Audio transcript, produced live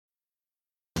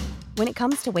When it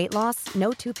comes to weight loss,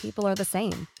 no two people are the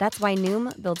same. That's why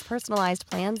Noom builds personalized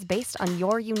plans based on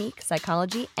your unique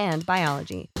psychology and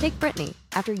biology. Take Brittany.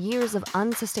 After years of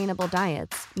unsustainable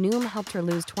diets, Noom helped her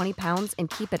lose 20 pounds and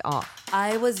keep it off.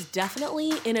 I was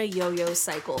definitely in a yo-yo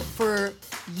cycle for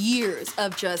years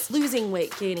of just losing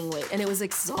weight, gaining weight, and it was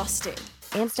exhausting.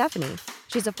 And Stephanie.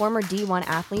 She's a former D1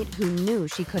 athlete who knew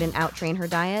she couldn't outtrain her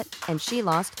diet, and she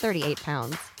lost 38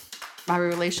 pounds. My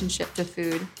relationship to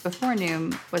food before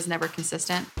Noom was never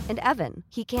consistent. And Evan,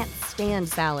 he can't stand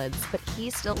salads, but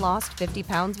he still lost 50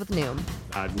 pounds with Noom.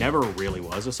 I never really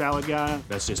was a salad guy.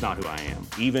 That's just not who I am.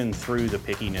 Even through the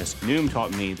pickiness, Noom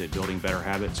taught me that building better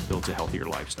habits builds a healthier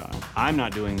lifestyle. I'm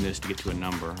not doing this to get to a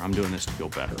number. I'm doing this to feel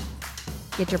better.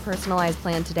 Get your personalized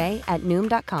plan today at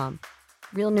Noom.com.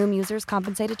 Real Noom users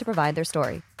compensated to provide their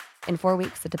story. In 4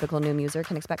 weeks, the typical Noom user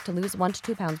can expect to lose 1 to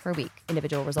 2 pounds per week.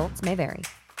 Individual results may vary.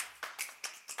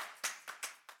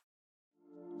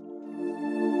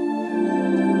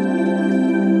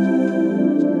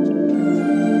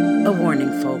 A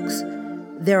warning, folks.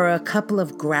 There are a couple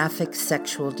of graphic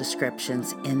sexual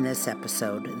descriptions in this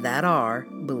episode that are,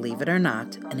 believe it or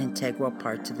not, an integral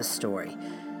part to the story.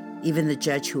 Even the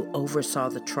judge who oversaw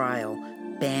the trial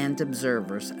banned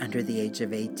observers under the age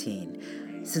of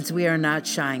 18. Since we are not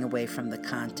shying away from the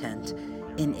content,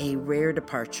 in a rare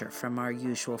departure from our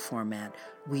usual format,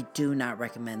 we do not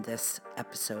recommend this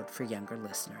episode for younger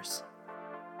listeners.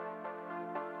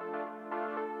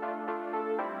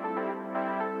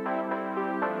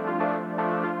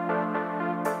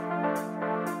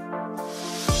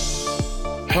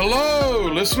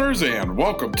 Hello, listeners, and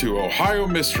welcome to Ohio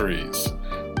Mysteries.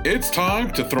 It's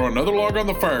time to throw another log on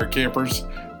the fire, campers.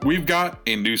 We've got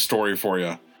a new story for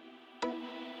you.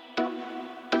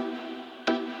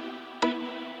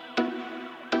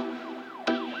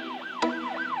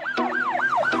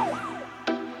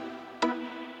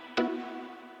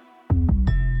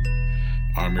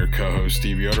 I'm your co-host,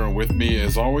 Steve Yoder, and with me,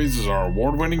 as always, is our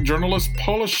award-winning journalist,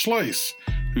 Paula Schleiss,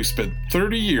 who spent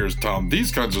 30 years telling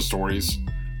these kinds of stories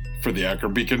for the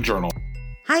Akron Beacon Journal.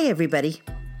 Hi, everybody.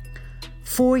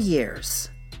 4 years,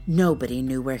 nobody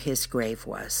knew where his grave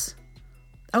was.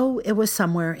 Oh, it was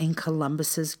somewhere in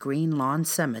Columbus's Green Lawn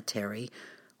Cemetery,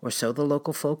 or so the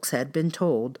local folks had been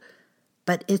told,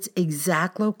 but its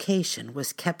exact location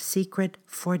was kept secret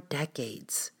for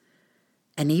decades.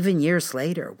 And even years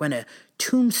later, when a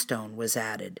tombstone was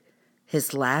added,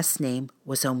 his last name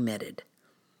was omitted.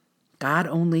 God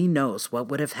only knows what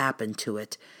would have happened to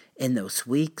it in those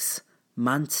weeks,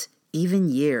 months, even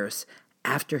years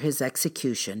after his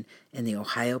execution in the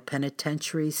Ohio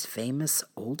Penitentiary's famous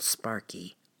Old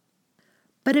Sparky.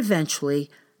 But eventually,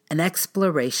 an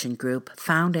exploration group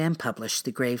found and published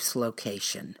the grave's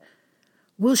location.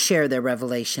 We'll share their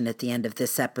revelation at the end of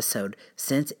this episode,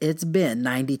 since it's been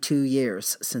 92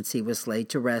 years since he was laid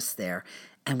to rest there,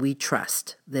 and we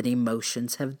trust that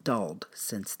emotions have dulled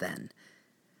since then.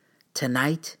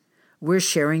 Tonight, we're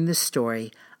sharing the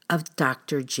story of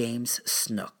Dr. James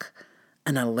Snook,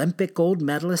 an Olympic gold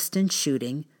medalist in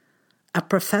shooting, a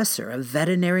professor of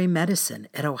veterinary medicine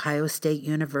at Ohio State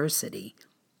University,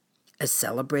 a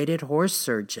celebrated horse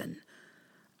surgeon,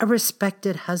 a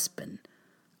respected husband,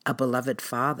 a beloved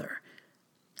father,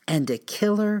 and a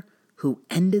killer who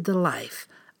ended the life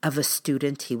of a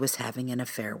student he was having an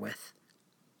affair with.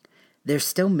 There's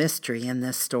still mystery in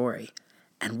this story,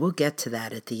 and we'll get to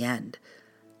that at the end.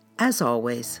 As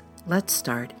always, let's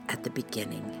start at the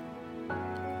beginning.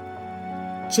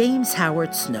 James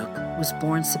Howard Snook was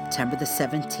born September the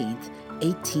 17th,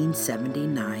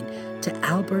 1879, to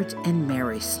Albert and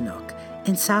Mary Snook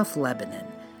in South Lebanon.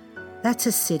 That's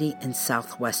a city in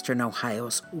southwestern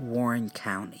Ohio's Warren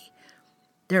County.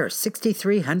 There are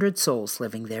 6,300 souls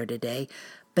living there today,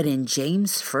 but in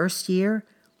James' first year,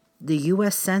 the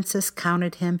U.S. Census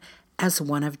counted him as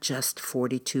one of just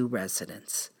 42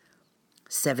 residents.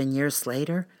 7 years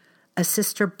later, a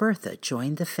sister Bertha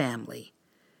joined the family.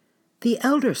 The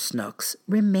elder Snooks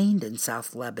remained in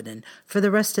South Lebanon for the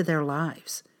rest of their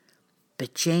lives,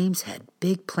 but James had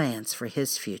big plans for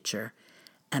his future,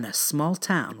 and a small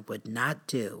town would not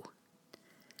do.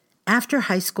 After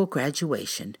high school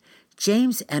graduation,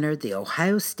 James entered the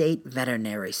Ohio State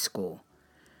Veterinary School,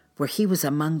 where he was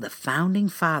among the founding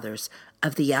fathers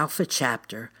of the Alpha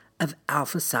chapter of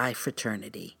Alpha Psi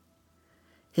fraternity.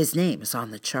 His name is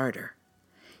on the charter.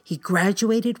 He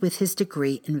graduated with his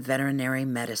degree in veterinary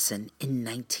medicine in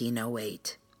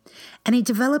 1908, and he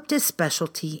developed a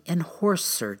specialty in horse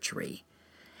surgery.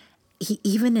 He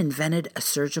even invented a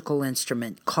surgical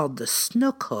instrument called the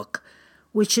Snook hook,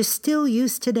 which is still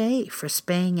used today for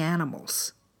spaying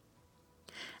animals.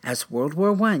 As World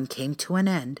War I came to an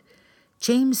end,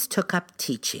 James took up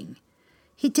teaching.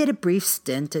 He did a brief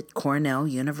stint at Cornell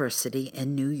University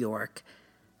in New York,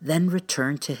 then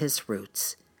returned to his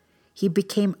roots. He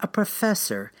became a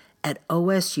professor at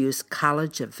OSU's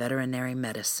College of Veterinary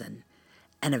Medicine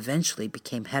and eventually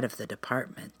became head of the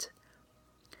department.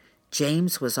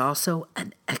 James was also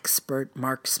an expert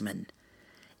marksman.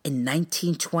 In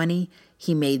 1920,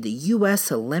 he made the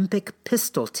U.S. Olympic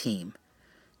pistol team,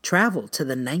 traveled to the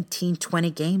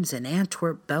 1920 Games in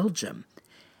Antwerp, Belgium,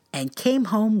 and came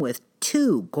home with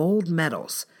 2 gold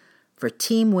medals for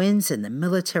team wins in the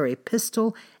military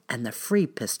pistol and the free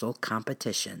pistol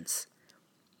competitions.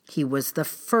 He was the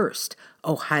first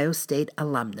Ohio State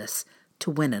alumnus to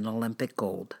win an Olympic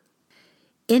gold.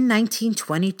 In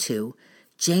 1922,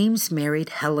 James married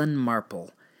Helen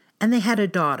Marple, and they had a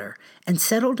daughter and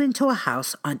settled into a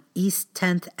house on East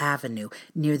 10th Avenue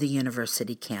near the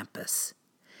university campus.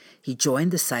 He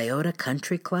joined the Scioto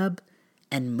Country Club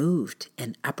and moved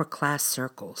in upper-class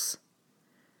circles.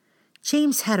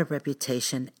 James had a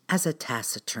reputation as a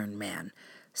taciturn man,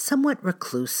 somewhat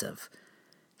reclusive.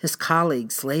 His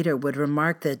colleagues later would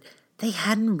remark that they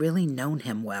hadn't really known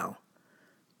him well.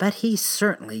 But he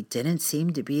certainly didn't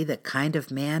seem to be the kind of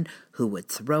man who would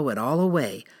throw it all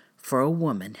away for a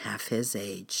woman half his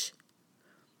age.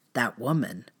 That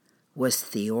woman was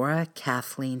Theora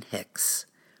Kathleen Hicks.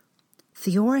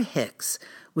 Theora Hicks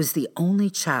was the only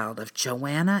child of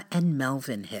Joanna and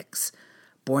Melvin Hicks,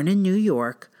 born in New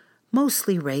York,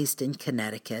 mostly raised in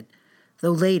Connecticut,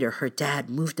 though later her dad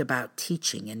moved about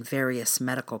teaching in various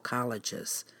medical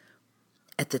colleges.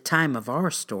 At the time of our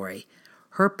story,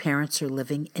 her parents are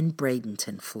living in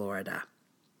Bradenton, Florida.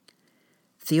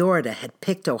 Theora had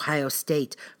picked Ohio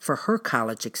State for her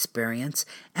college experience,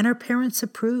 and her parents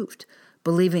approved,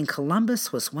 believing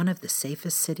Columbus was one of the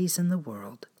safest cities in the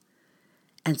world.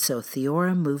 And so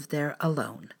Theora moved there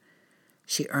alone.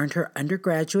 She earned her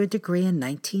undergraduate degree in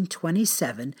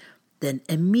 1927, then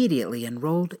immediately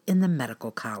enrolled in the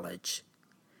medical college.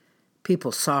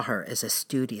 People saw her as a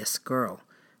studious girl.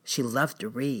 She loved to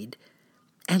read,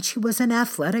 and she was an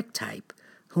athletic type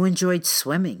who enjoyed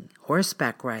swimming,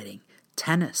 horseback riding,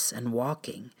 tennis, and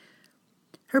walking.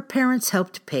 Her parents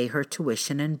helped pay her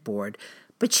tuition and board,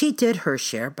 but she did her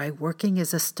share by working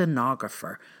as a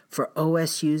stenographer for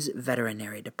OSU's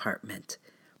veterinary department.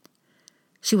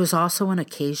 She was also an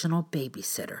occasional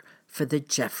babysitter for the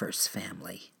Jeffers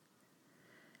family.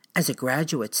 As a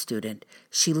graduate student,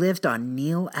 she lived on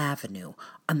Neal Avenue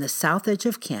on the south edge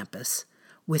of campus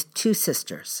with 2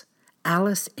 sisters,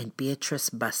 Alice and Beatrice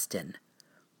Buston.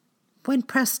 When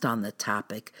pressed on the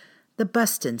topic, the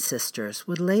Buston sisters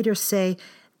would later say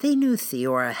they knew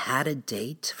Theora had a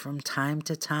date from time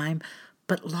to time,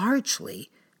 but largely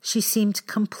she seemed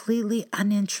completely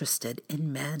uninterested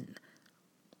in men.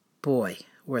 Boy,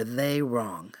 were they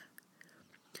wrong.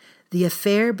 The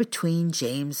affair between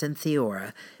James and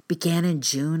Theora began in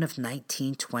June of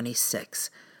 1926,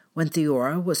 when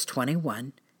Theora was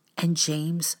 21 and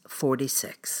James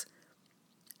 46.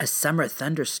 A summer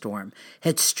thunderstorm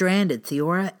had stranded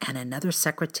Theora and another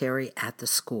secretary at the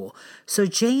school, so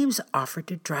James offered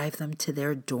to drive them to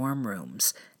their dorm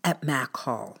rooms at Mack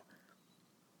Hall.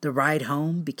 The ride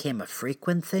home became a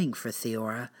frequent thing for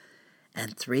Theora,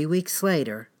 and 3 weeks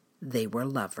later, they were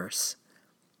lovers.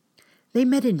 They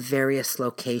met in various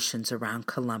locations around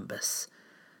Columbus.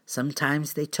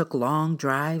 Sometimes they took long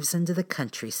drives into the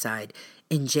countryside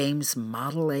in James'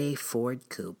 Model A Ford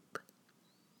coupe.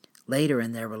 Later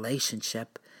in their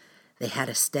relationship, they had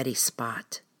a steady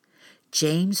spot.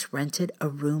 James rented a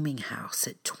rooming house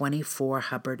at 24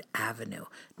 Hubbard Avenue,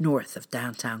 north of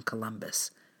downtown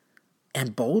Columbus,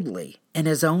 and boldly in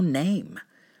his own name.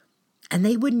 And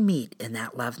they would meet in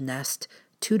that love nest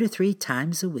 2 to 3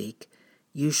 times a week,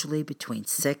 usually between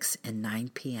 6 and 9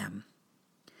 p.m.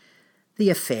 The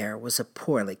affair was a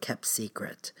poorly kept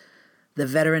secret. The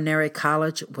veterinary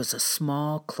college was a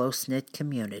small, close-knit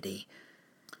community.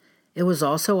 It was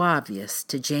also obvious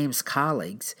to James'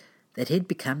 colleagues that he'd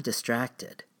become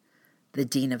distracted. The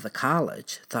dean of the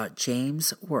college thought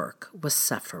James' work was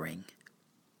suffering.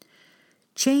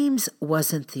 James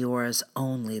wasn't Theora's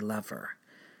only lover.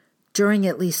 During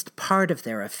at least part of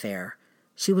their affair,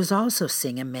 she was also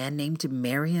seeing a man named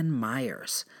Marion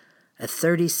Myers, a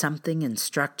 30-something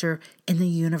instructor in the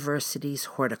university's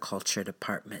horticulture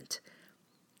department.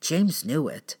 James knew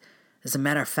it. As a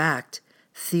matter of fact,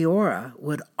 Theora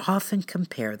would often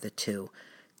compare the two,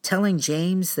 telling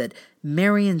James that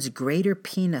Marion's greater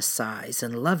penis size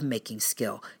and lovemaking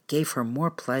skill gave her more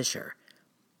pleasure.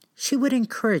 She would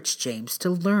encourage James to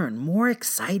learn more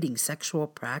exciting sexual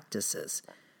practices.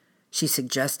 She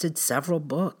suggested several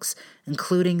books,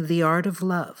 including The Art of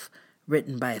Love,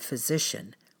 written by a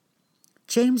physician.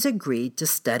 James agreed to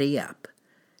study up.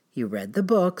 He read the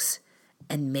books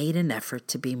and made an effort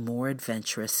to be more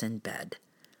adventurous in bed.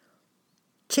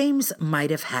 James might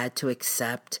have had to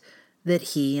accept that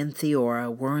he and Theora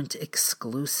weren't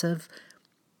exclusive,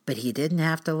 but he didn't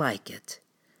have to like it.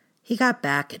 He got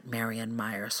back at Marion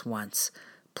Myers once,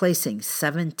 placing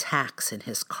 7 tacks in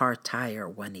his car tire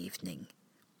one evening.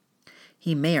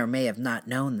 He may or may have not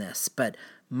known this, but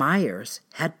Myers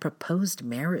had proposed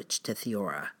marriage to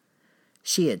Theora.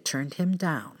 She had turned him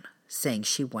down, saying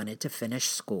she wanted to finish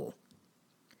school.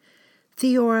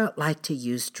 Theora liked to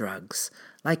use drugs,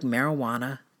 like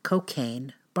marijuana,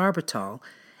 cocaine, barbitol,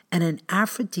 and an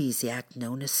aphrodisiac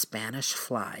known as Spanish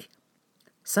fly.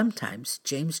 Sometimes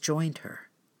James joined her.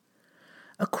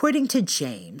 According to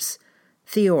James,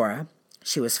 Theora,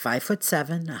 she was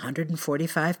 5'7",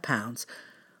 145 pounds,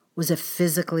 was a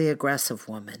physically aggressive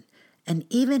woman and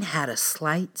even had a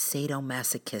slight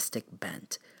sadomasochistic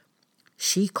bent.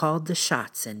 She called the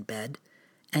shots in bed,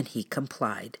 and he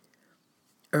complied.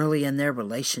 Early in their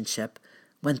relationship,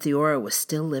 when Theora was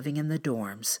still living in the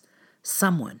dorms,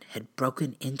 someone had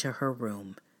broken into her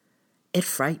room. It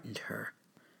frightened her.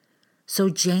 So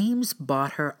James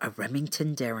bought her a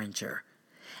Remington Derringer,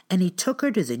 and he took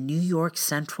her to the New York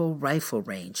Central Rifle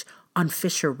Range on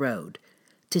Fisher Road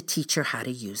to teach her how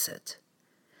to use it.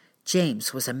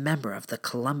 James was a member of the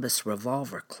Columbus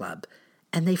Revolver Club,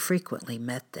 and they frequently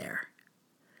met there.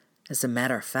 As a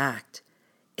matter of fact,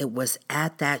 it was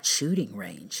at that shooting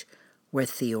range where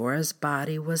Theora's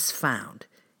body was found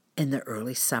in the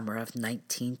early summer of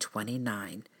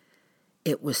 1929.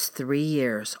 It was 3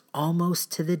 years,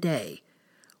 almost to the day,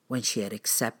 when she had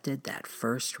accepted that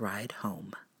first ride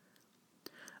home.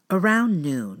 Around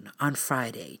noon on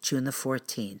Friday, June the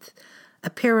 14th, a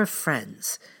pair of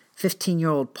friends,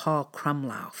 15-year-old Paul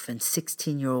Krumlauf and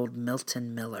 16-year-old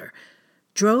Milton Miller,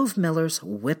 drove Miller's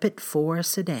Whippet 4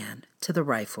 sedan to the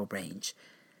rifle range.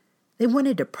 They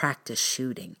wanted to practice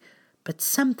shooting, but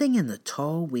something in the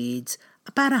tall weeds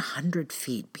about 100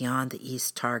 feet beyond the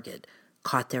east target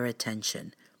caught their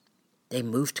attention. They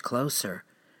moved closer,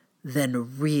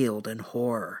 then reeled in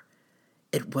horror.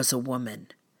 It was a woman.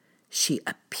 She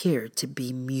appeared to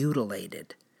be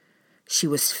mutilated. She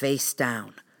was face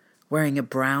down, wearing a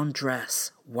brown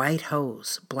dress, white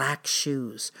hose, black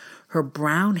shoes. Her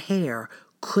brown hair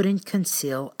couldn't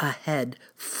conceal a head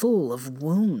full of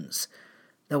wounds,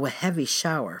 though a heavy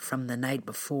shower from the night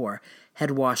before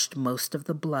had washed most of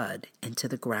the blood into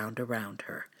the ground around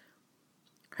her.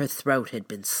 Her throat had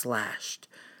been slashed.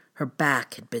 Her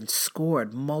back had been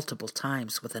scored multiple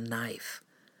times with a knife.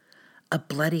 A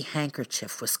bloody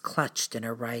handkerchief was clutched in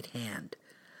her right hand.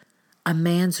 A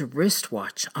man's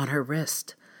wristwatch on her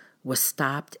wrist was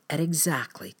stopped at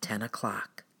exactly 10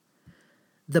 o'clock.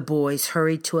 The boys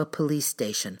hurried to a police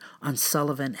station on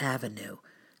Sullivan Avenue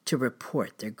to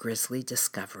report their grisly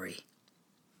discovery.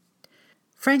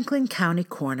 Franklin County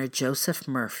Coroner Joseph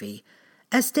Murphy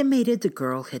estimated the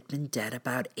girl had been dead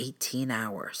about 18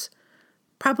 hours,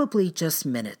 probably just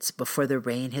minutes before the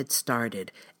rain had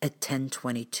started at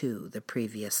 10:22 the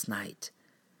previous night.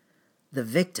 The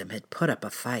victim had put up a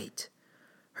fight.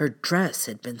 Her dress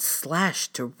had been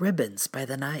slashed to ribbons by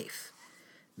the knife.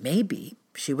 Maybe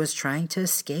she was trying to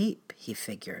escape, he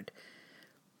figured.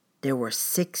 There were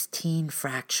 16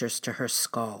 fractures to her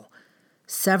skull.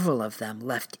 Several of them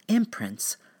left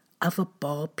imprints of a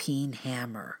ball-peen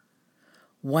hammer.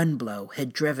 One blow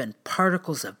had driven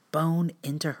particles of bone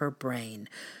into her brain,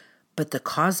 but the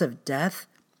cause of death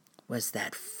was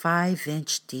that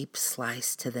 5-inch deep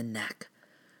slice to the neck,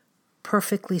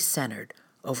 perfectly centered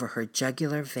over her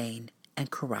jugular vein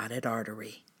and carotid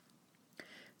artery.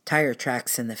 Tire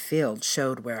tracks in the field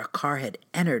showed where a car had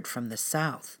entered from the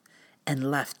south and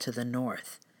left to the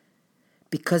north.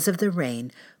 Because of the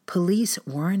rain, police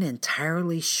weren't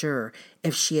entirely sure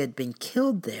if she had been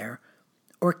killed there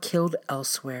or killed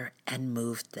elsewhere and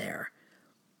moved there.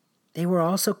 They were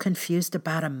also confused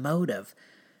about a motive.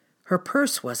 Her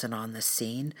purse wasn't on the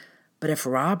scene, but if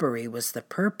robbery was the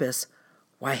purpose,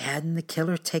 why hadn't the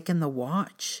killer taken the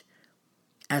watch?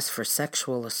 As for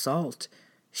sexual assault,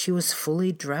 she was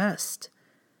fully dressed.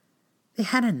 They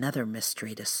had another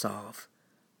mystery to solve.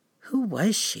 Who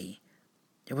was she?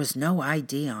 There was no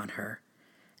ID on her,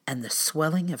 and the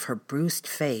swelling of her bruised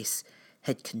face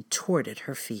had contorted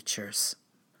her features.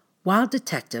 While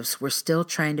detectives were still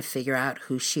trying to figure out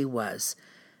who she was,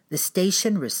 the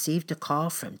station received a call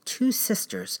from 2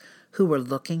 sisters who were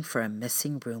looking for a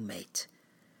missing roommate.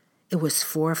 It was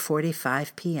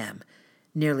 4:45 p.m.,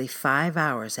 nearly 5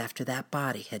 hours after that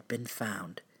body had been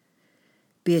found.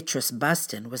 Beatrice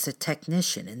Buston was a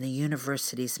technician in the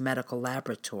university's medical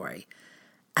laboratory.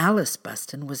 Alice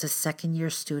Buston was a second-year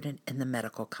student in the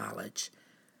medical college.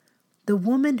 The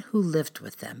woman who lived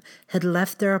with them had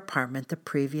left their apartment the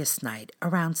previous night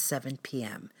around 7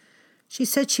 p.m. She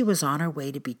said she was on her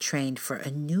way to be trained for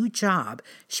a new job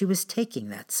she was taking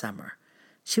that summer.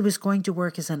 She was going to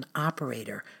work as an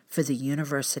operator for the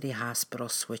university hospital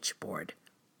switchboard.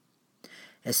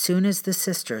 As soon as the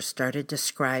sisters started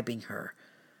describing her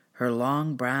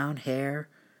long brown hair,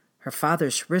 her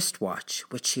father's wristwatch,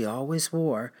 which she always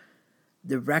wore,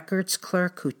 the records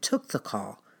clerk who took the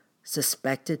call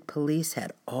suspected police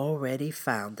had already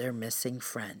found their missing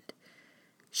friend.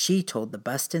 She told the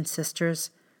Buston sisters,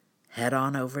 head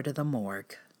on over to the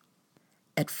morgue.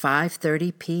 At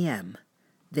 5:30 p.m.,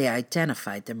 they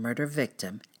identified the murder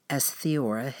victim as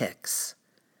Theora Hicks.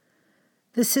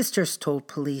 The sisters told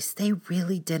police they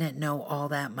really didn't know all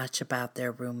that much about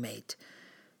their roommate.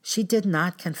 She did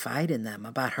not confide in them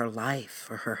about her life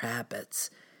or her habits.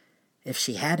 If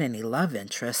she had any love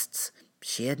interests,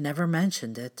 she had never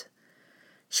mentioned it.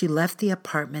 She left the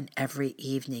apartment every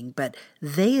evening, but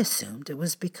they assumed it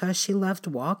was because she loved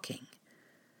walking.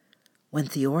 When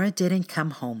Theora didn't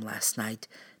come home last night,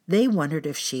 they wondered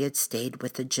if she had stayed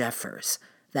with the Jeffers,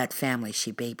 that family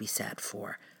she babysat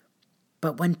for.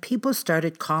 But when people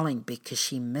started calling because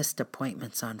she missed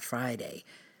appointments on Friday,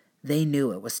 they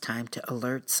knew it was time to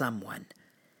alert someone.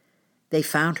 They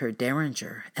found her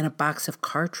derringer and a box of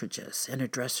cartridges in a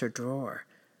dresser drawer.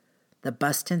 The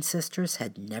Buston sisters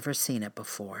had never seen it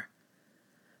before.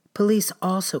 Police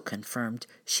also confirmed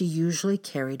she usually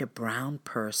carried a brown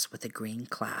purse with a green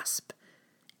clasp,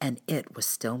 and it was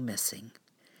still missing.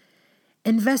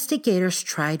 Investigators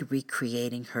tried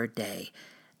recreating her day,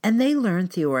 and they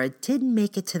learned Theora didn't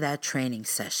make it to that training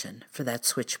session for that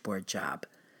switchboard job.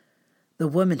 The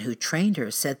woman who trained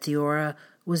her said Theora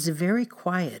was very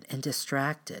quiet and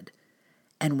distracted,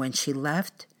 and when she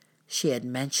left, she had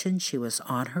mentioned she was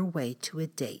on her way to a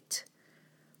date.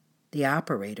 The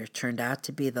operator turned out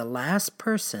to be the last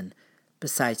person,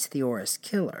 besides Theora's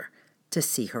killer, to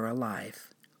see her alive.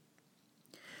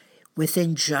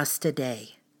 Within just a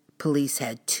day, police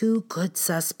had 2 good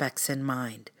suspects in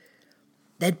mind.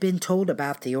 They'd been told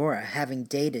about Theora having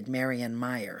dated Marion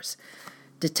Myers.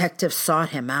 Detectives sought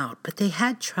him out, but they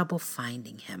had trouble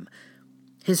finding him.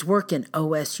 His work in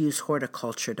OSU's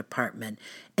horticulture department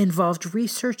involved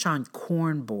research on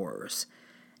corn borers,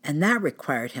 and that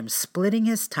required him splitting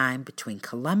his time between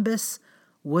Columbus,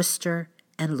 Worcester,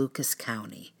 and Lucas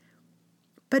County.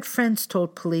 But friends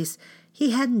told police he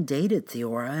hadn't dated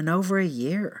Theora in over a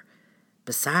year.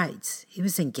 Besides, he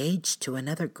was engaged to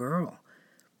another girl.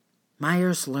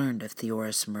 Myers learned of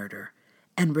Theora's murder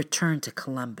and returned to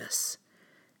Columbus.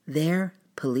 There,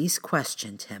 police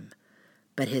questioned him,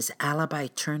 but his alibi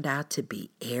turned out to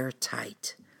be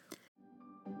airtight.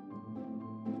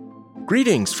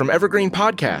 Greetings from Evergreen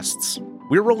Podcasts.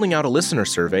 We're rolling out a listener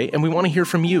survey, and we want to hear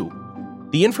from you.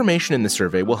 The information in the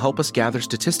survey will help us gather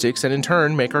statistics and in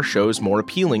turn make our shows more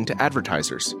appealing to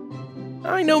advertisers.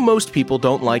 I know most people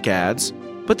don't like ads,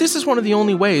 but this is one of the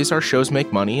only ways our shows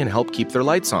make money and help keep their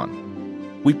lights on.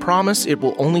 We promise it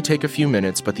will only take a few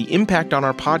minutes, but the impact on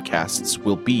our podcasts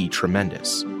will be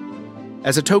tremendous.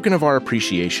 As a token of our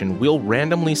appreciation, we'll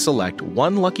randomly select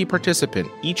one lucky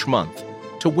participant each month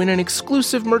to win an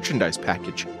exclusive merchandise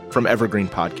package from Evergreen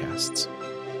Podcasts.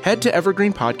 Head to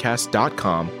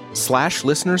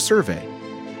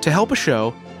evergreenpodcast.com/listenersurvey to help a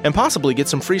show and possibly get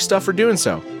some free stuff for doing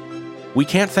so. We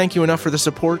can't thank you enough for the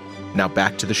support. Now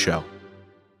back to the show.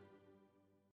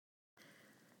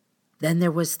 Then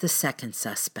there was the second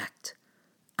suspect,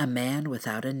 a man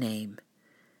without a name.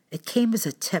 It came as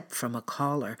a tip from a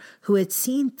caller who had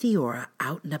seen Theora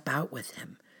out and about with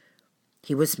him.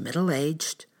 He was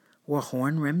middle-aged, wore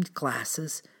horn-rimmed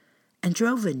glasses, and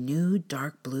drove a new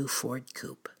dark blue Ford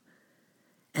coupe.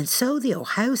 And so the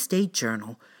Ohio State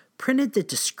Journal printed the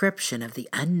description of the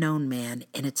unknown man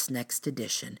in its next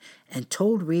edition and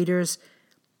told readers,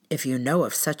 if you know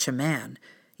of such a man,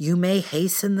 you may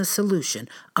hasten the solution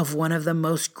of one of the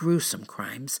most gruesome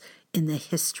crimes in the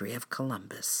history of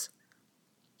Columbus.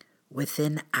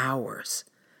 Within hours,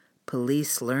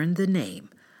 police learned the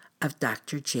name of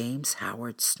Dr. James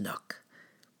Howard Snook.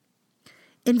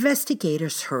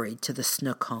 Investigators hurried to the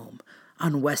Snook home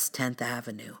on West 10th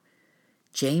Avenue.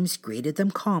 James greeted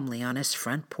them calmly on his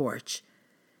front porch.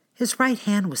 His right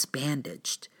hand was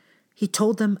bandaged. He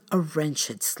told them a wrench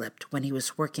had slipped when he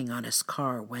was working on his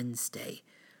car Wednesday.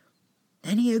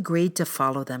 Then he agreed to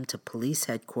follow them to police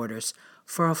headquarters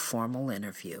for a formal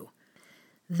interview.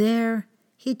 There,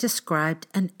 he described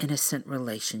an innocent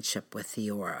relationship with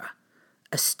Theora,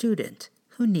 a student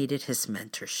who needed his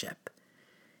mentorship.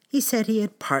 He said he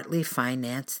had partly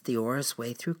financed Theora's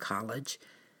way through college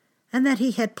and that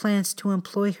he had plans to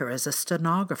employ her as a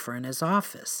stenographer in his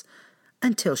office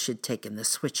until she'd taken the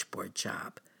switchboard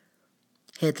job.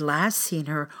 He had last seen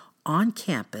her on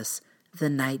campus the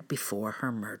night before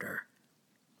her murder.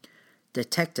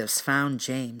 Detectives found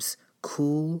James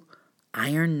cool,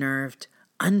 iron-nerved,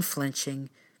 unflinching,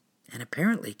 and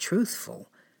apparently truthful.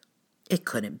 It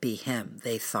couldn't be him,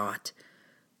 they thought.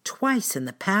 Twice in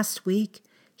the past week,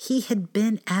 he had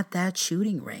been at that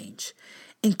shooting range,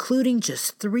 including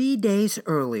just 3 days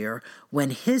earlier when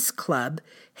his club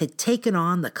had taken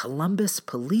on the Columbus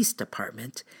Police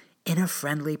Department in a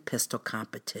friendly pistol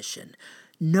competition.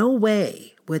 No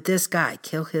way would this guy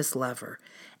kill his lover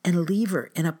and leave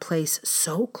her in a place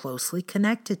so closely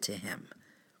connected to him.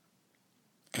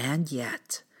 And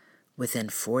yet, within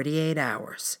 48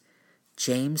 hours,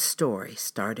 James' story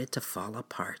started to fall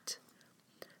apart.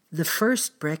 The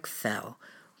first brick fell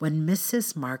when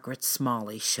Mrs. Margaret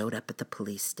Smalley showed up at the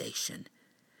police station.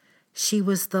 She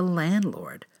was the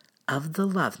landlord of the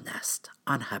Love Nest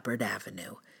on Hubbard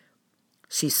Avenue.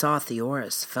 She saw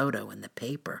Theora's photo in the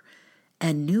paper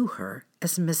and knew her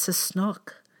as Mrs.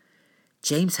 Snook.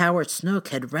 James Howard Snook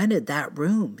had rented that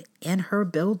room in her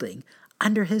building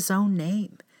under his own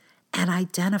name and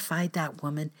identified that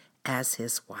woman as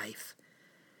his wife.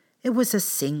 It was a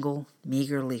single,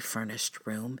 meagerly furnished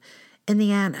room in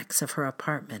the annex of her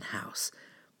apartment house.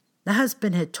 The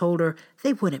husband had told her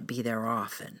they wouldn't be there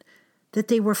often, that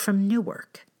they were from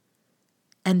Newark,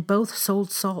 and both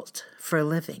sold salt for a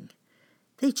living.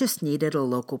 They just needed a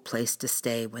local place to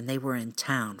stay when they were in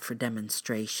town for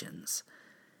demonstrations.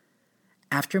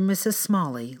 After Mrs.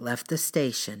 Smalley left the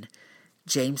station,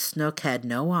 James Snook had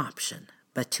no option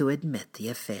but to admit the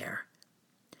affair.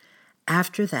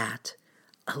 After that,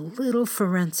 a little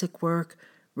forensic work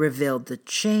revealed that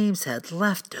James had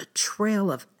left a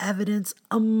trail of evidence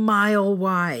a mile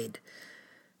wide.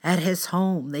 At his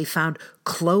home, they found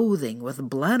clothing with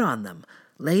blood on them,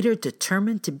 later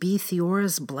determined to be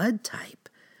Theora's blood type.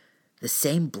 The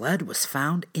same blood was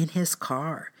found in his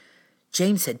car.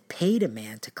 James had paid a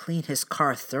man to clean his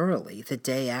car thoroughly the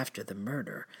day after the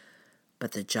murder,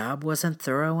 but the job wasn't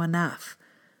thorough enough.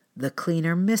 The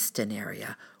cleaner missed an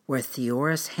area where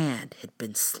Theora's hand had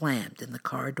been slammed in the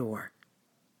car door.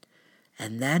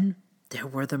 And then there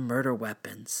were the murder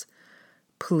weapons.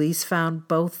 Police found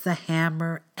both the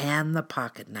hammer and the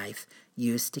pocket knife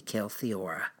used to kill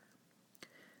Theora.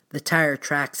 The tire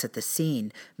tracks at the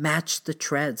scene matched the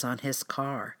treads on his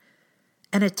car,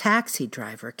 and a taxi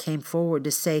driver came forward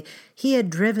to say he had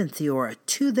driven Theora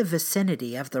to the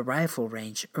vicinity of the rifle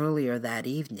range earlier that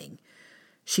evening.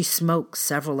 She smoked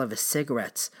several of his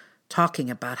cigarettes, talking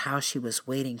about how she was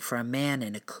waiting for a man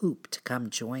in a coupe to come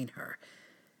join her,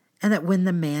 and that when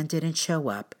the man didn't show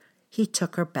up, he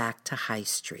took her back to High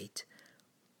Street.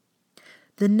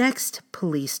 The next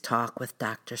police talk with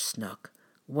Dr. Snook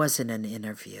wasn't an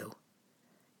interview.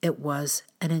 It was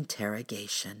an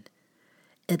interrogation.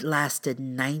 It lasted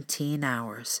 19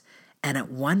 hours, and at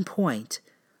one point,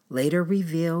 later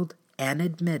revealed and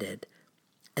admitted,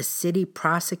 a city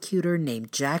prosecutor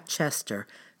named Jack Chester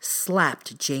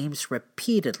slapped James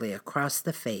repeatedly across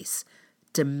the face,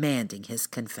 demanding his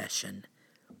confession.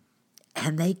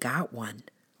 And they got one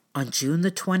on June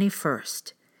the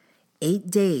 21st, 8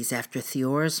 days after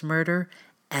Theora's murder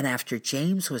and after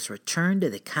James was returned to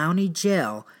the county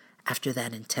jail after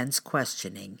that intense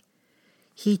questioning.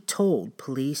 He told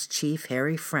Police Chief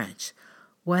Harry French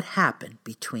what happened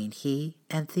between he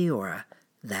and Theora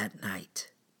that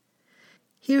night.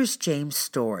 Here's James'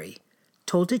 story,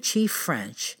 told to Chief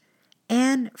French,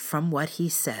 and from what he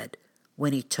said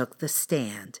when he took the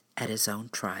stand at his own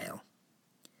trial.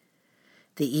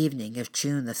 The evening of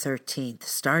June the 13th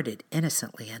started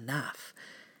innocently enough.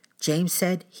 James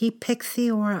said he picked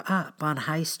Theora up on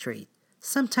High Street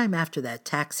sometime after that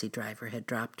taxi driver had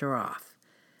dropped her off,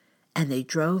 and they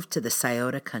drove to the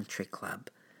Scioto Country Club.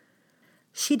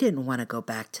 She didn't want to go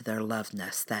back to their love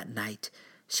nest that night.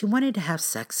 She wanted to have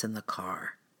sex in the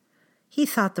car. He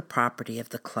thought the property of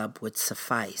the club would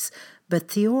suffice, but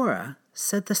Theora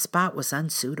said the spot was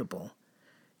unsuitable.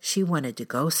 She wanted to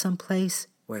go someplace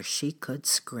where she could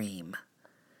scream.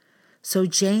 So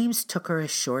James took her a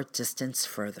short distance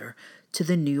further to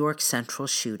the New York Central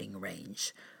shooting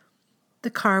range.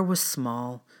 The car was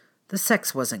small. The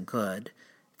sex wasn't good.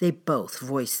 They both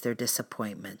voiced their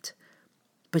disappointment.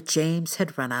 But James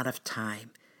had run out of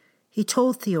time. He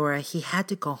told Theora he had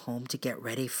to go home to get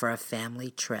ready for a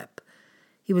family trip.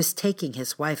 He was taking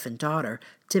his wife and daughter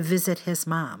to visit his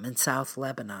mom in South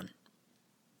Lebanon.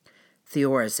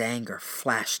 Theora's anger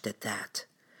flashed at that.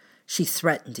 She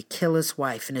threatened to kill his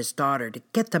wife and his daughter to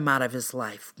get them out of his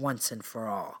life once and for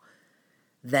all.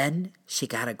 Then she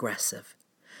got aggressive.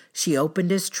 She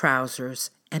opened his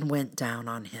trousers and went down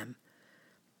on him.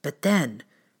 But then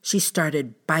she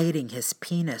started biting his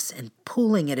penis and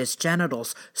pulling at his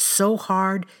genitals so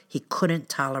hard he couldn't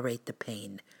tolerate the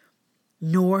pain.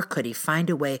 Nor could he find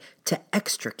a way to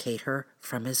extricate her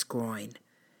from his groin.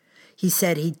 He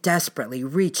said he desperately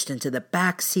reached into the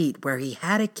back seat where he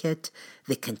had a kit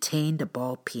that contained a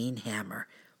ball-peen hammer.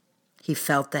 He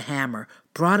felt the hammer,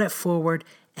 brought it forward,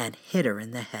 and hit her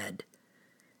in the head.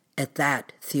 At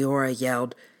that, Theora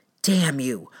yelled, "Damn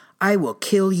you! I will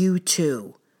kill you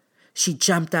too!" She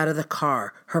jumped out of the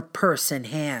car, her purse in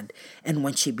hand, and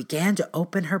when she began to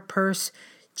open her purse,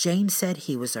 James said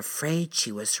he was afraid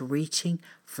she was reaching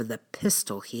for the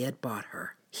pistol he had bought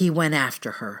her. He went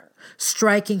after her,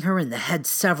 striking her in the head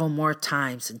several more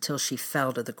times until she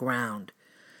fell to the ground.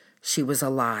 She was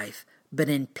alive, but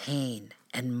in pain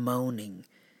and moaning.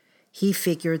 He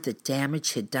figured the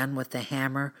damage he'd done with the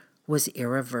hammer was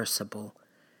irreversible.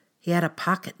 He had a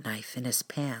pocket knife in his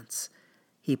pants.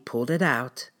 He pulled it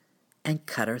out and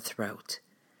cut her throat.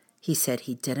 He said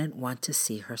he didn't want to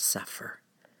see her suffer.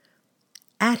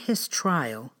 At his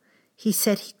trial, he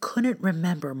said he couldn't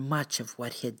remember much of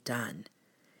what he'd done.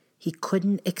 He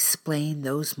couldn't explain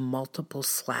those multiple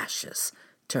slashes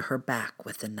to her back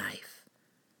with the knife.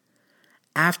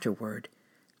 Afterward,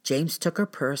 James took her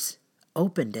purse,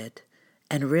 opened it,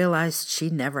 and realized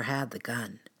she never had the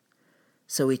gun.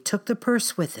 So he took the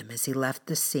purse with him as he left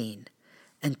the scene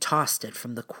and tossed it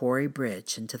from the quarry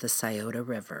bridge into the Scioto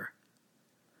River.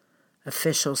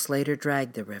 Officials later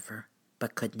dragged the river,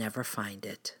 but could never find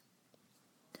it.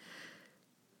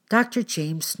 Dr.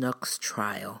 James Snook's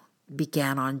trial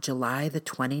began on July the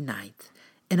 29th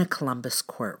in a Columbus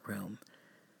courtroom.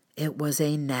 It was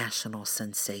a national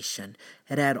sensation.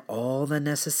 It had all the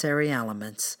necessary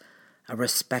elements: a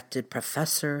respected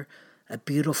professor, a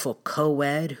beautiful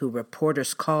co-ed who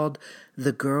reporters called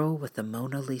the girl with the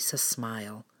Mona Lisa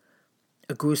smile,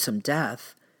 a gruesome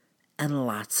death, and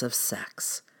lots of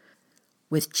sex,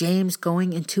 with James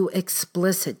going into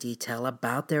explicit detail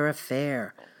about their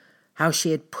affair, how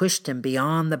she had pushed him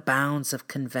beyond the bounds of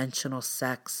conventional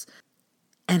sex,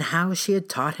 and how she had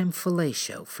taught him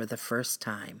fellatio for the first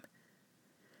time.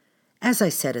 As I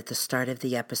said at the start of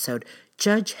the episode,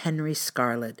 Judge Henry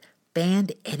Scarlett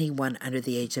banned anyone under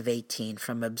the age of 18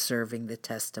 from observing the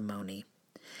testimony.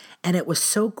 And it was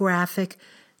so graphic,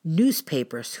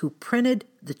 newspapers who printed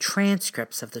the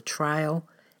transcripts of the trial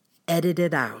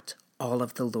edited out all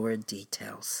of the lurid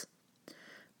details.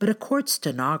 But a court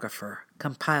stenographer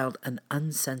compiled an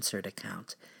uncensored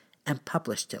account and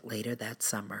published it later that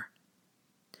summer.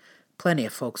 Plenty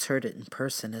of folks heard it in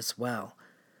person as well.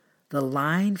 The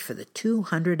line for the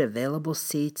 200 available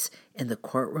seats in the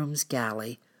courtroom's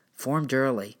galley formed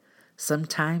early,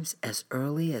 sometimes as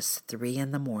early as 3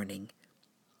 a.m.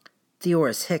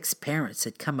 Theoris Hicks' parents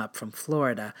had come up from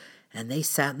Florida, and they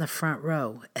sat in the front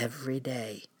row every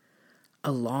day.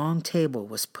 A long table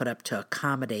was put up to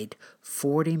accommodate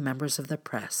 40 members of the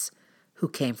press who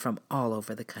came from all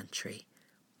over the country.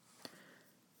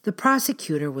 The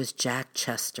prosecutor was Jack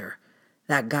Chester,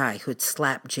 that guy who'd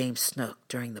slapped James Snook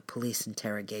during the police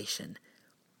interrogation.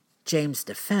 James'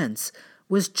 defense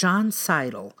was John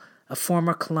Seidel, a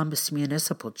former Columbus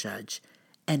municipal judge,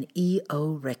 and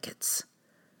E.O. Ricketts.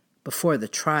 Before the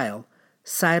trial,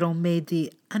 Seidel made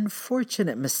the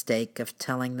unfortunate mistake of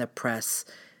telling the press,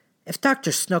 "If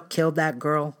Dr. Snook killed that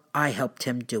girl, I helped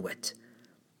him do it."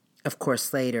 Of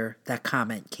course, later, that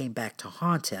comment came back to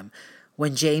haunt him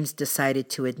when James decided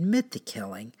to admit the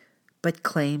killing, but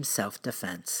claimed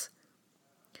self-defense.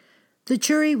 The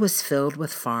jury was filled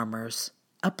with farmers,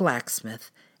 a blacksmith,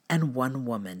 and one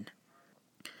woman.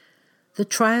 The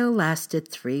trial lasted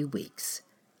 3 weeks,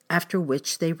 after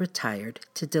which they retired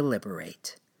to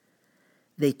deliberate.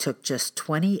 They took just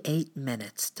 28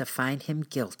 minutes to find him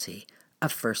guilty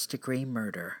of first-degree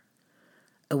murder.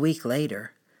 A week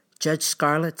later, Judge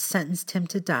Scarlett sentenced him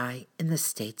to die in the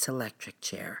state's electric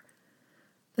chair.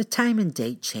 The time and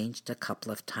date changed a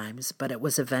couple of times, but it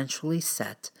was eventually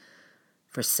set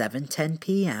for 7:10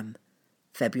 p.m.,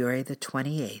 February the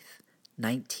 28th,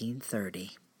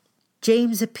 1930.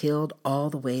 James appealed all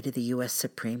the way to the U.S.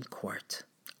 Supreme Court,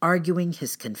 arguing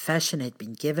his confession had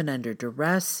been given under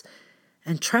duress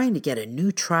and trying to get a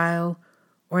new trial,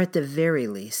 or at the very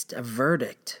least, a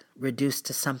verdict reduced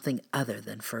to something other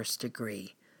than first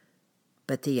degree.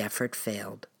 But the effort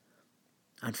failed.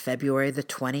 On February the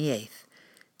 28th,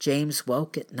 James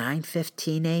woke at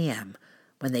 9:15 a.m.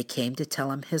 when they came to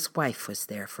tell him his wife was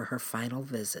there for her final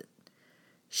visit.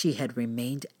 she had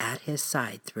remained at his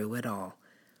side through it all.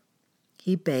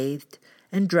 He bathed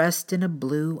and dressed in a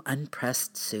blue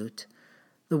unpressed suit,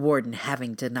 the warden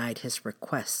having denied his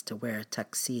request to wear a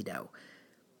tuxedo.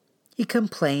 He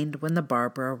complained when the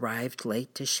barber arrived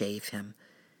late to shave him.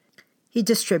 He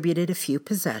distributed a few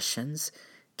possessions,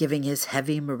 giving his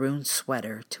heavy maroon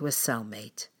sweater to a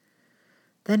cellmate.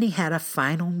 Then he had a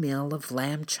final meal of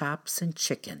lamb chops and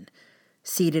chicken,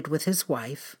 seated with his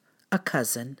wife, a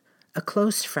cousin, a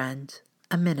close friend,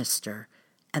 a minister,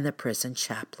 and the prison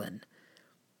chaplain.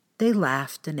 They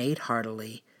laughed and ate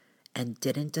heartily and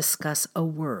didn't discuss a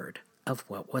word of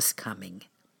what was coming.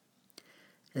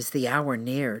 As the hour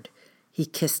neared, he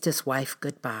kissed his wife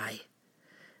goodbye.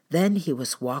 Then he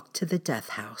was walked to the death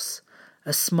house,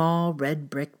 a small red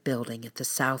brick building at the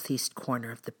southeast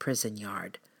corner of the prison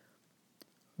yard.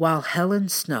 While Helen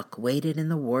Snook waited in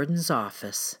the warden's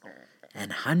office,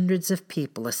 and hundreds of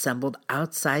people assembled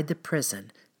outside the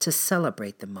prison to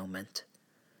celebrate the moment,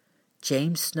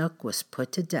 James Snook was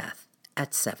put to death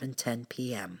at 7:10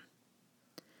 p.m.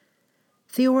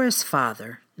 Theora's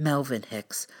father, Melvin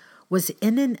Hicks, was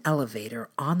in an elevator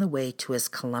on the way to his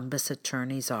Columbus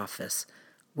attorney's office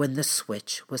when the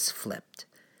switch was flipped.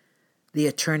 The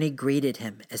attorney greeted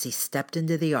him as he stepped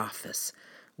into the office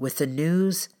with the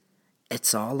news,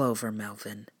 "It's all over,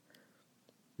 Melvin."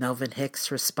 Melvin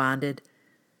Hicks responded,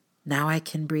 "Now I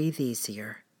can breathe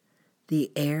easier.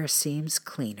 The air seems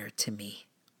cleaner to me."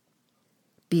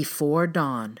 Before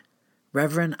dawn,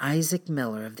 Reverend Isaac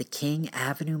Miller of the King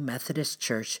Avenue Methodist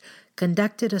Church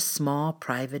conducted a small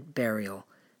private burial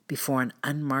before an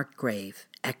unmarked grave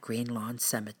at Green Lawn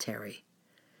Cemetery.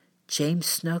 James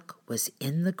Snook was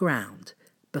in the ground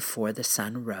before the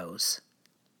sun rose.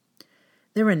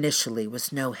 There initially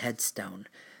was no headstone.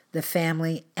 The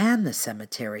family and the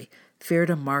cemetery feared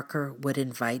a marker would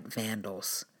invite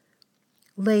vandals.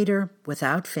 Later,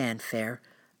 without fanfare,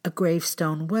 a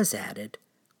gravestone was added,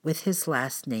 with his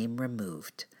last name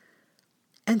removed.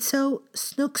 And so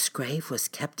Snook's grave was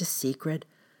kept a secret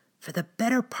for the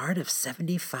better part of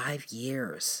 75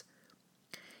 years.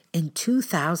 In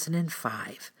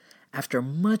 2005, after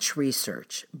much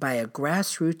research by a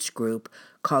grassroots group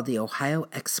called the Ohio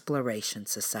Exploration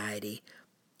Society,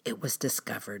 it was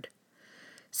discovered.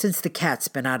 Since the cat's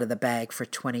been out of the bag for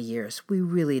 20 years, we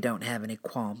really don't have any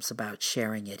qualms about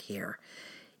sharing it here.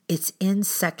 It's in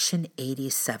Section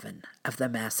 87 of the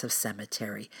massive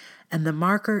cemetery, and the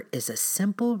marker is a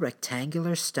simple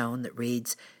rectangular stone that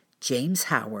reads James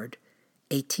Howard,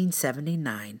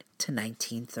 1879 to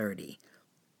 1930.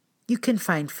 You can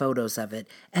find photos of it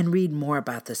and read more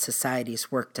about the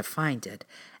Society's work to find it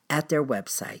at their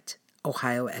website,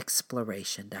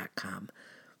 ohioexploration.com.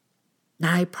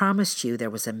 Now, I promised you there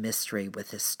was a mystery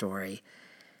with this story,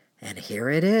 and here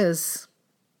it is.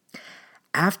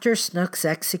 After Snook's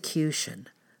execution,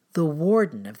 the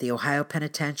warden of the Ohio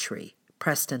Penitentiary,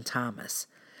 Preston Thomas,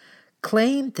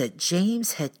 claimed that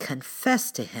James had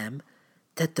confessed to him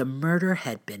that the murder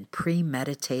had been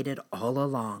premeditated all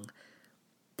along,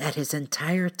 that his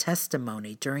entire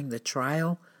testimony during the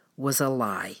trial was a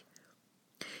lie.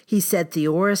 He said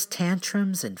Theora's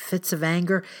tantrums and fits of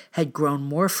anger had grown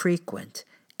more frequent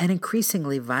and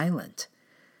increasingly violent,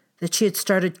 that she had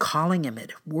started calling him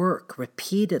at work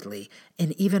repeatedly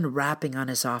and even rapping on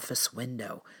his office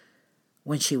window.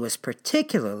 When she was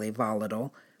particularly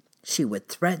volatile, she would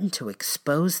threaten to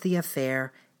expose the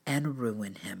affair and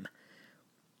ruin him.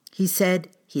 He said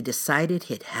he decided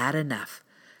he'd had enough,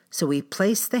 so he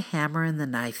placed the hammer and the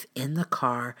knife in the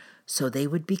car so they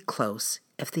would be close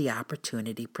if the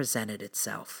opportunity presented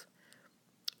itself.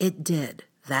 It did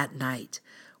that night.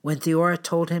 When Theora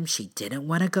told him she didn't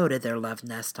want to go to their love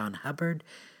nest on Hubbard,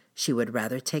 she would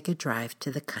rather take a drive to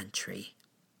the country.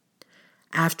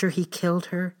 After he killed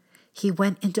her, he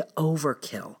went into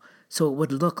overkill so it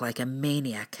would look like a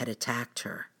maniac had attacked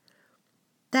her.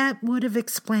 That would have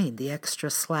explained the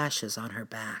extra slashes on her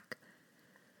back.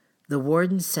 The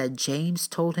warden said James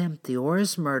told him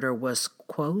Theora's murder was,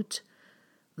 quote,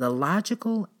 the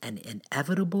logical and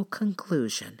inevitable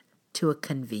conclusion to a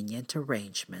convenient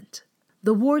arrangement.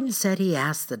 The warden said he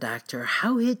asked the doctor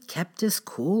how he had kept his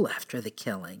cool after the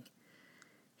killing.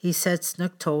 He said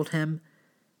Snook told him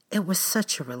it was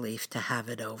such a relief to have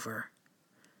it over,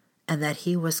 and that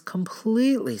he was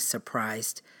completely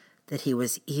surprised that he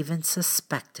was even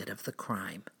suspected of the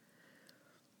crime.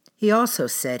 He also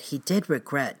said he did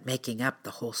regret making up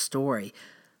the whole story,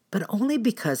 but only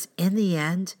because in the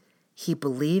end he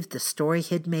believed the story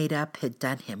he'd made up had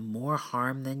done him more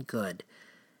harm than good,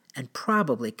 and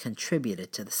probably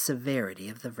contributed to the severity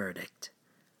of the verdict.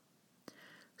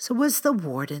 So was the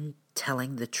warden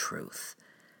telling the truth?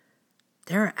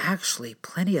 there are actually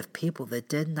plenty of people that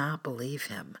did not believe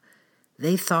him.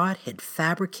 They thought he'd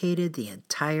fabricated the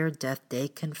entire death day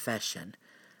confession,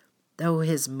 though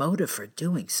his motive for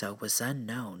doing so was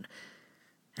unknown.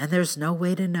 And there's no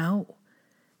way to know.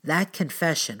 That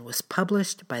confession was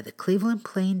published by the Cleveland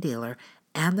Plain Dealer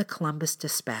and the Columbus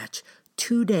Dispatch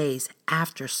 2 days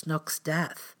after Snook's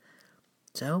death.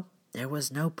 So there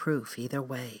was no proof either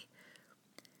way.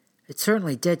 It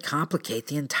certainly did complicate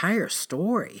the entire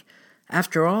story.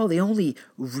 After all, the only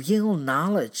real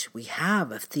knowledge we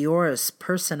have of Theora's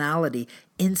personality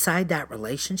inside that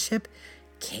relationship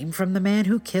came from the man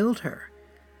who killed her.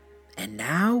 And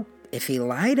now, if he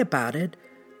lied about it,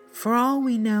 for all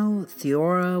we know,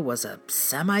 Theora was a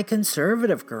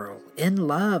semi-conservative girl, in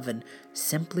love and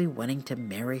simply wanting to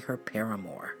marry her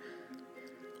paramour.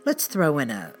 Let's throw in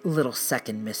a little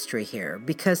second mystery here,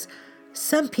 because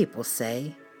some people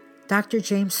say Dr.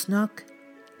 James Snook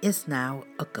is now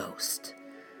a ghost.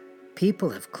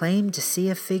 People have claimed to see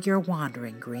a figure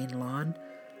wandering Green Lawn,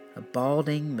 a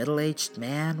balding, middle-aged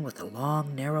man with a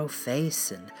long, narrow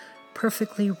face and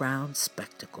perfectly round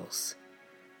spectacles.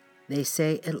 They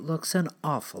say it looks an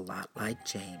awful lot like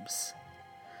James.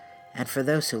 And for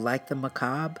those who like the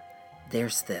macabre,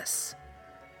 there's this.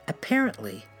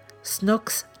 Apparently,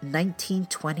 Snook's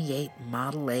 1928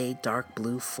 Model A dark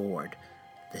blue Ford,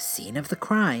 the scene of the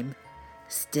crime,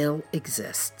 still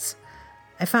exists.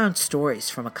 I found stories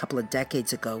from a couple of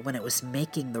decades ago when it was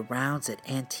making the rounds at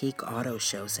antique auto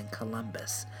shows in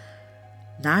Columbus.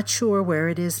 Not sure where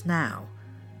it is now,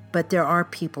 but there are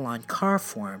people on car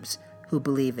forums who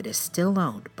believe it is still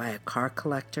owned by a car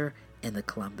collector in the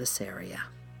Columbus area.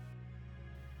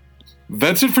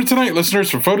 That's it for tonight, listeners.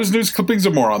 For photos, news, clippings,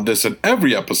 and more on this and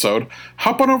every episode,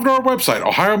 hop on over to our website,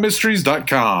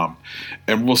 ohiomysteries.com.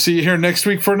 And we'll see you here next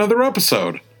week for another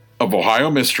episode of Ohio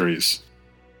Mysteries.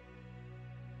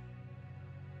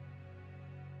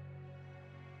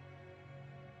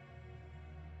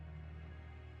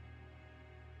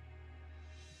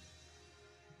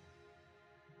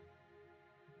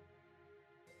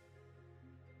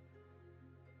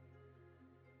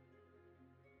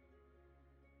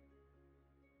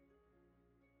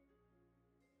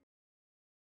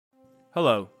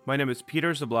 Hello, my name is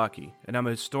Peter Zablocki, and I'm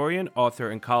a historian, author,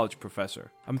 and college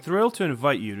professor. I'm thrilled to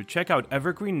invite you to check out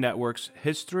Evergreen Network's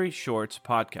History Shorts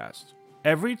podcast.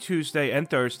 Every Tuesday and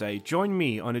Thursday, join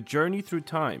me on a journey through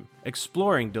time,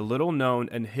 exploring the little-known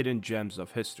and hidden gems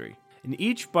of history. In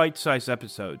each bite-sized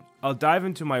episode, I'll dive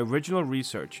into my original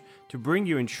research to bring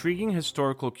you intriguing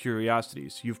historical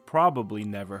curiosities you've probably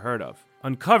never heard of,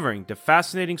 uncovering the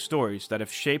fascinating stories that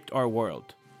have shaped our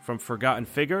world, from forgotten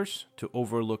figures to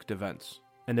overlooked events.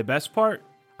 And the best part?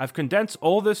 I've condensed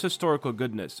all this historical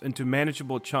goodness into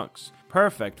manageable chunks,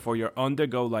 perfect for your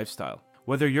on-the-go lifestyle.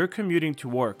 Whether you're commuting to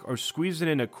work or squeezing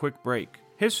in a quick break,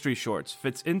 History Shorts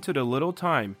fits into the little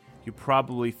time you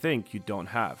probably think you don't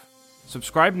have.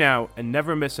 Subscribe now and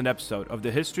never miss an episode of the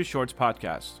History Shorts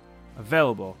podcast,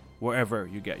 available wherever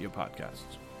you get your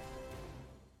podcasts.